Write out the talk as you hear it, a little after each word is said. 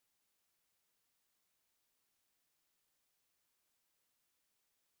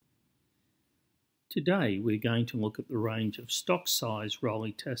Today we're going to look at the range of stock size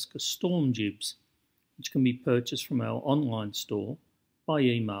Rolly Tasker storm jibs, which can be purchased from our online store, by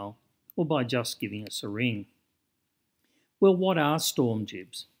email, or by just giving us a ring. Well, what are storm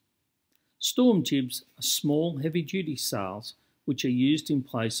jibs? Storm jibs are small heavy-duty sails which are used in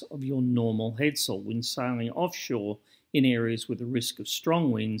place of your normal headsail when sailing offshore in areas with a risk of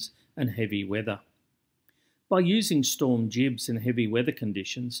strong winds and heavy weather. By using storm jibs in heavy weather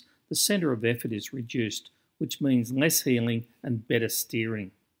conditions, the centre of effort is reduced, which means less heeling and better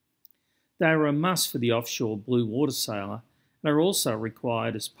steering. They are a must for the offshore blue water sailor and are also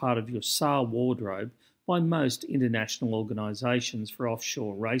required as part of your sail wardrobe by most international organisations for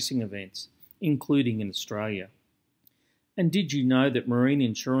offshore racing events, including in Australia. And did you know that marine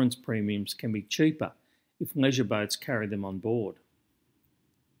insurance premiums can be cheaper if leisure boats carry them on board?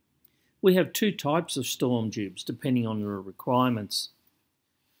 We have two types of storm jibs depending on your requirements.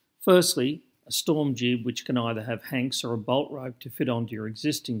 Firstly, a storm jib which can either have hanks or a bolt rope to fit onto your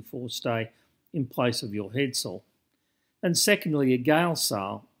existing forestay in place of your headsail. And secondly, a gale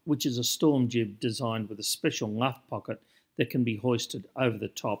sail, which is a storm jib designed with a special luff pocket that can be hoisted over the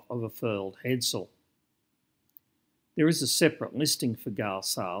top of a furled headsail. There is a separate listing for gale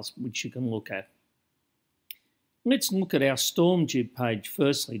sails which you can look at. Let's look at our storm jib page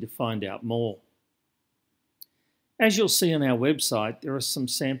firstly to find out more. As you'll see on our website, there are some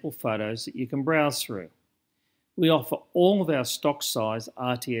sample photos that you can browse through. We offer all of our stock size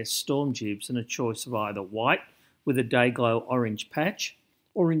RTS storm jibs in a choice of either white with a day glow orange patch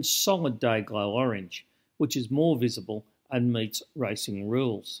or in solid day glow orange, which is more visible and meets racing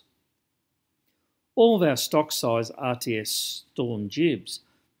rules. All of our stock size RTS storm jibs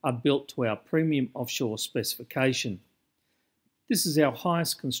are built to our premium offshore specification. This is our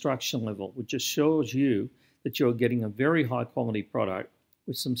highest construction level, which assures you that you're getting a very high quality product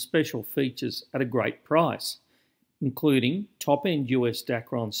with some special features at a great price, including top-end US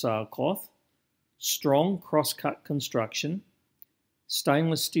Dacron sailcloth, strong cross-cut construction,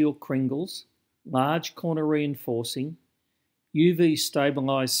 stainless steel cringles, large corner reinforcing, UV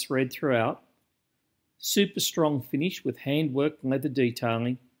stabilised thread throughout, super strong finish with handwork leather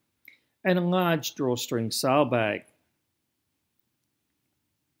detailing, and a large drawstring sail bag.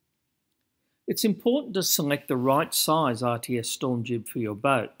 It's important to select the right size RTS storm jib for your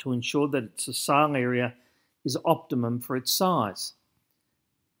boat to ensure that its sail area is optimum for its size.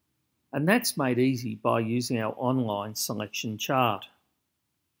 And that's made easy by using our online selection chart.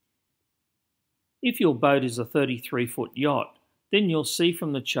 If your boat is a 33-foot yacht, then you'll see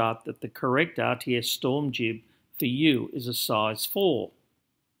from the chart that the correct RTS storm jib for you is a size 4.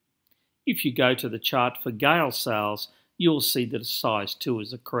 If you go to the chart for gale sails, you'll see that a size 2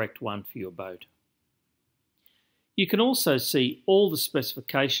 is the correct one for your boat. You can also see all the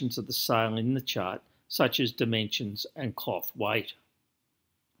specifications of the sail in the chart, such as dimensions and cloth weight.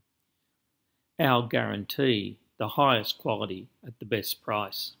 Our guarantee, the highest quality at the best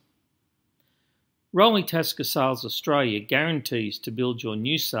price. Rolly Tasker Sails Australia guarantees to build your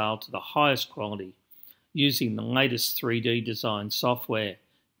new sail to the highest quality using the latest 3D design software,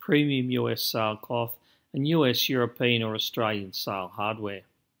 premium US sailcloth, and US, European or Australian sail hardware.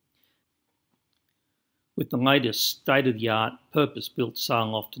 With the latest state-of-the-art purpose-built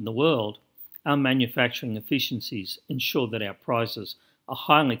sail loft in the world, our manufacturing efficiencies ensure that our prices are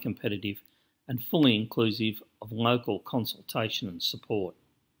highly competitive and fully inclusive of local consultation and support.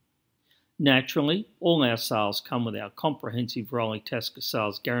 Naturally, all our sails come with our comprehensive Rolly Tasker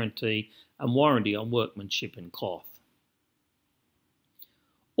Sails guarantee and warranty on workmanship and cloth.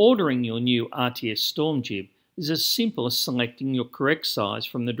 Ordering your new RTS storm jib is as simple as selecting your correct size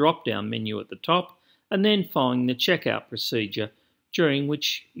from the drop-down menu at the top and then following the checkout procedure, during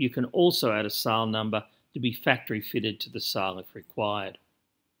which you can also add a sail number to be factory fitted to the sail if required.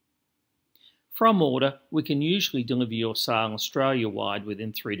 From order, we can usually deliver your sail Australia-wide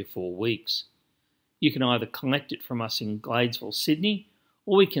within 3 to 4 weeks. You can either collect it from us in Gladesville, Sydney,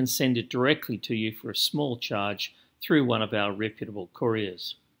 or we can send it directly to you for a small charge through one of our reputable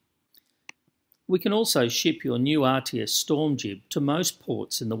couriers. We can also ship your new RTS storm jib to most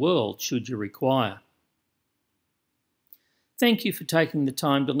ports in the world should you require. Thank you for taking the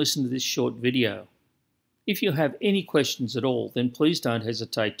time to listen to this short video. If you have any questions at all, then please don't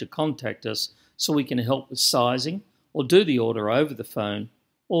hesitate to contact us so we can help with sizing or do the order over the phone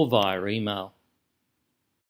or via email.